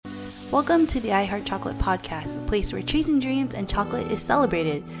Welcome to the I Heart Chocolate podcast, a place where chasing dreams and chocolate is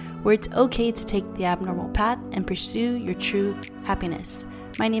celebrated, where it's okay to take the abnormal path and pursue your true happiness.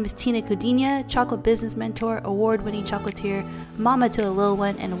 My name is Tina Codina, chocolate business mentor, award-winning chocolatier, mama to a little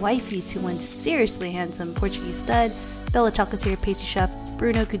one, and wifey to one seriously handsome Portuguese stud, fellow chocolatier pastry chef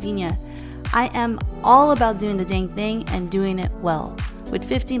Bruno Codina. I am all about doing the dang thing and doing it well. With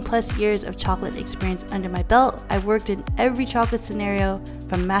 15 plus years of chocolate experience under my belt, I've worked in every chocolate scenario,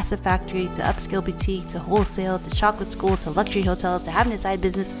 from massive factory to upscale boutique to wholesale to chocolate school to luxury hotels to having a side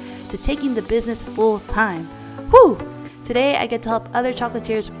business to taking the business full time. Woo! Today I get to help other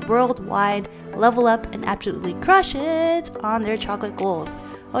chocolatiers worldwide level up and absolutely crush it on their chocolate goals.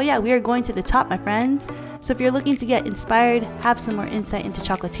 Oh yeah, we are going to the top, my friends. So if you're looking to get inspired, have some more insight into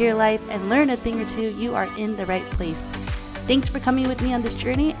chocolatier life, and learn a thing or two, you are in the right place. Thanks for coming with me on this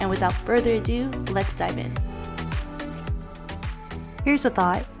journey, and without further ado, let's dive in. Here's a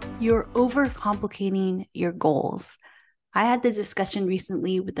thought. You're overcomplicating your goals. I had the discussion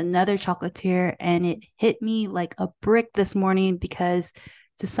recently with another chocolatier, and it hit me like a brick this morning because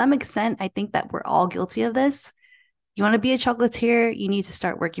to some extent, I think that we're all guilty of this. You want to be a chocolatier, you need to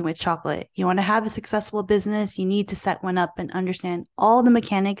start working with chocolate. You want to have a successful business, you need to set one up and understand all the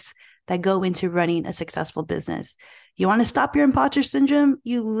mechanics that go into running a successful business. You want to stop your imposter syndrome?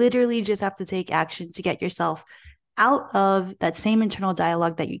 You literally just have to take action to get yourself out of that same internal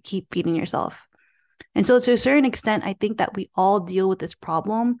dialogue that you keep feeding yourself. And so to a certain extent, I think that we all deal with this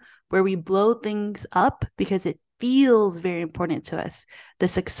problem where we blow things up because it feels very important to us. The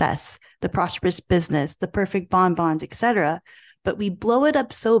success, the prosperous business, the perfect bonbons, etc. But we blow it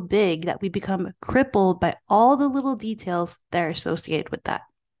up so big that we become crippled by all the little details that are associated with that.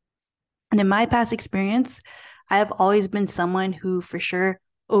 And in my past experience, I have always been someone who for sure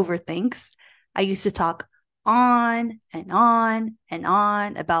overthinks. I used to talk on and on and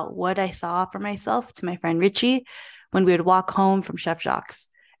on about what I saw for myself to my friend Richie when we would walk home from Chef Jacques.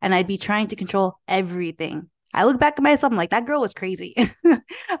 And I'd be trying to control everything. I look back at myself, I'm like, that girl was crazy.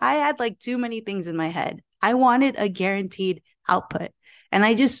 I had like too many things in my head. I wanted a guaranteed output. And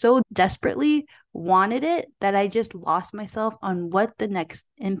I just so desperately wanted it that I just lost myself on what the next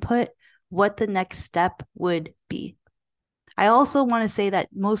input, what the next step would be. I also want to say that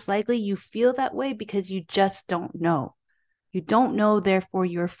most likely you feel that way because you just don't know. You don't know, therefore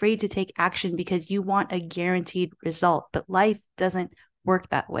you're afraid to take action because you want a guaranteed result, but life doesn't work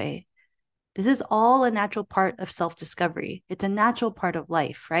that way. This is all a natural part of self-discovery. It's a natural part of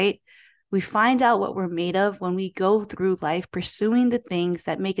life, right? We find out what we're made of when we go through life pursuing the things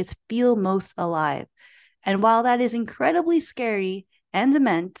that make us feel most alive. And while that is incredibly scary and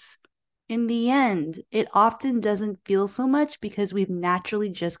immense, in the end, it often doesn't feel so much because we've naturally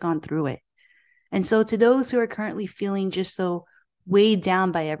just gone through it. And so to those who are currently feeling just so weighed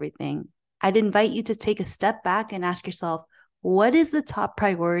down by everything, I'd invite you to take a step back and ask yourself, what is the top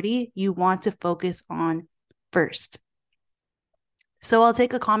priority you want to focus on first? So I'll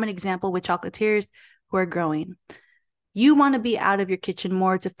take a common example with chocolatiers who are growing. You want to be out of your kitchen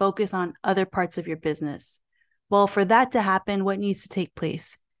more to focus on other parts of your business. Well, for that to happen, what needs to take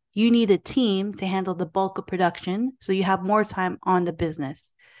place? You need a team to handle the bulk of production so you have more time on the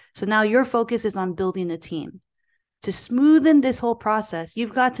business. So now your focus is on building a team. To smoothen this whole process,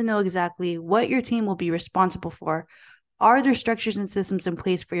 you've got to know exactly what your team will be responsible for. Are there structures and systems in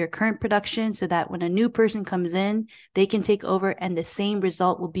place for your current production so that when a new person comes in, they can take over and the same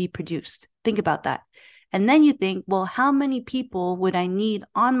result will be produced? Think about that. And then you think, well, how many people would I need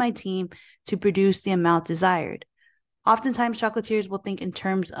on my team to produce the amount desired? Oftentimes, chocolatiers will think in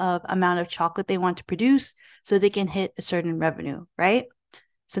terms of amount of chocolate they want to produce so they can hit a certain revenue, right?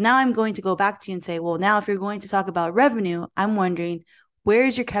 So now I'm going to go back to you and say, well, now if you're going to talk about revenue, I'm wondering, where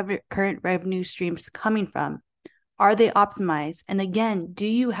is your current revenue streams coming from? Are they optimized? And again, do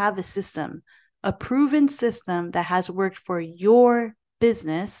you have a system, a proven system that has worked for your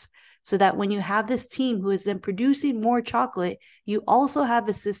business so that when you have this team who is then producing more chocolate, you also have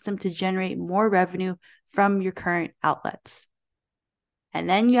a system to generate more revenue from your current outlets? And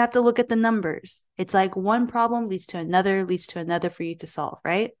then you have to look at the numbers. It's like one problem leads to another for you to solve,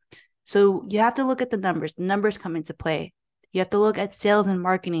 right? So you have to look at the numbers. The numbers come into play. You have to look at sales and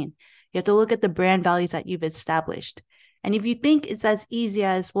marketing. You have to look at the brand values that you've established. And if you think it's as easy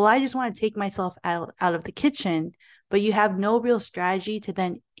as, well, I just want to take myself out of the kitchen, but you have no real strategy to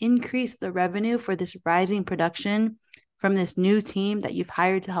then increase the revenue for this rising production from this new team that you've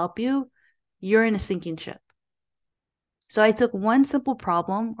hired to help you, you're in a sinking ship. So I took one simple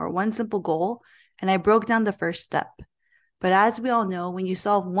problem or one simple goal, and I broke down the first step. But as we all know, when you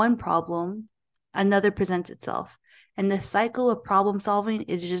solve one problem, another presents itself. And the cycle of problem solving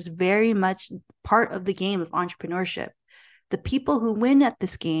is just very much part of the game of entrepreneurship. The people who win at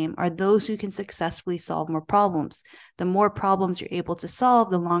this game are those who can successfully solve more problems. The more problems you're able to solve,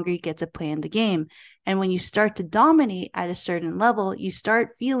 the longer you get to play in the game. And when you start to dominate at a certain level, you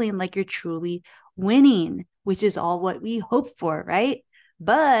start feeling like you're truly winning, which is all what we hope for, right?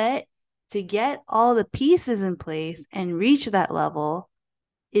 But to get all the pieces in place and reach that level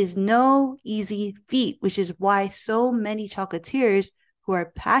is no easy feat, which is why so many chocolatiers who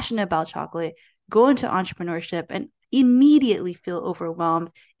are passionate about chocolate go into entrepreneurship and immediately feel overwhelmed,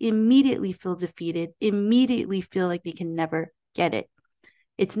 immediately feel defeated, immediately feel like they can never get it.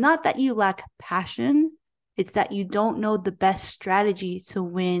 It's not that you lack passion, it's that you don't know the best strategy to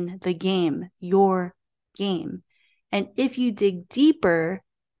win the game, your game. And if you dig deeper,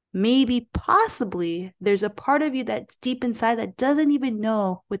 maybe possibly there's a part of you that's deep inside that doesn't even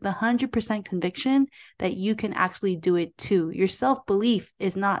know with 100% conviction that you can actually do it too. Your self-belief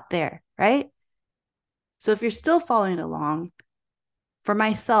is not there, right? So if you're still following along, for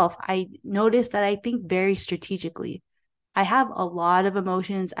myself, I noticed that I think very strategically. I have a lot of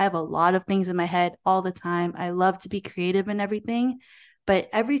emotions. I have a lot of things in my head all the time. I love to be creative and everything. But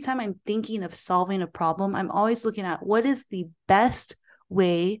every time I'm thinking of solving a problem, I'm always looking at what is the best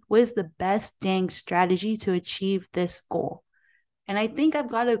way, what is the best dang strategy to achieve this goal? And I think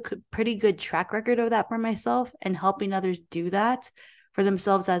I've got a pretty good track record of that for myself and helping others do that for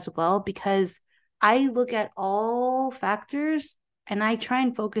themselves as well, because I look at all factors and I try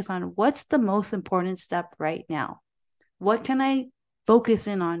and focus on what's the most important step right now. What can I focus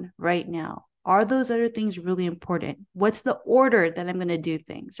in on right now? Are those other things really important? What's the order that I'm going to do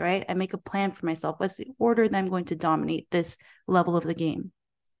things, right? I make a plan for myself. What's the order that I'm going to dominate this level of the game?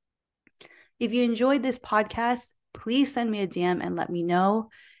 If you enjoyed this podcast, please send me a DM and let me know.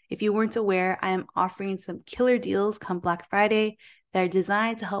 If you weren't aware, I am offering some killer deals come Black Friday that are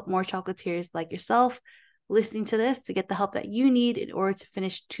designed to help more chocolatiers like yourself listening to this to get the help that you need in order to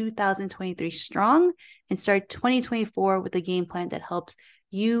finish 2023 strong and start 2024 with a game plan that helps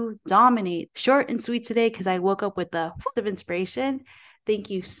you dominate. Short and sweet today because I woke up with a of inspiration. Thank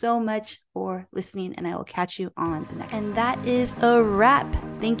you so much for listening, and I will catch you on the next. And that is a wrap.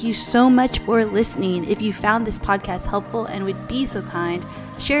 Thank you so much for listening. If you found this podcast helpful and would be so kind,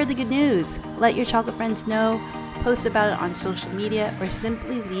 share the good news. Let your chocolate friends know, post about it on social media, or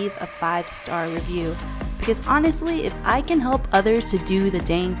simply leave a 5-star review. Because honestly, if I can help others to do the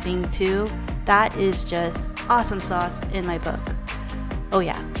dang thing too, that is just awesome sauce in my book. Oh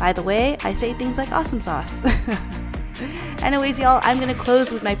yeah, by the way, I say things like awesome sauce. Anyways, y'all, I'm going to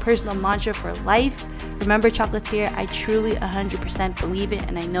close with my personal mantra for life. Remember, chocolatier, I truly 100% believe it,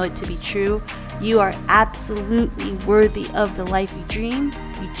 and I know it to be true. You are absolutely worthy of the life you dream.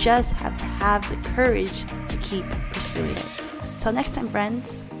 You just have to have the courage to keep pursuing it. Till next time,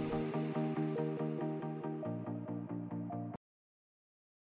 friends.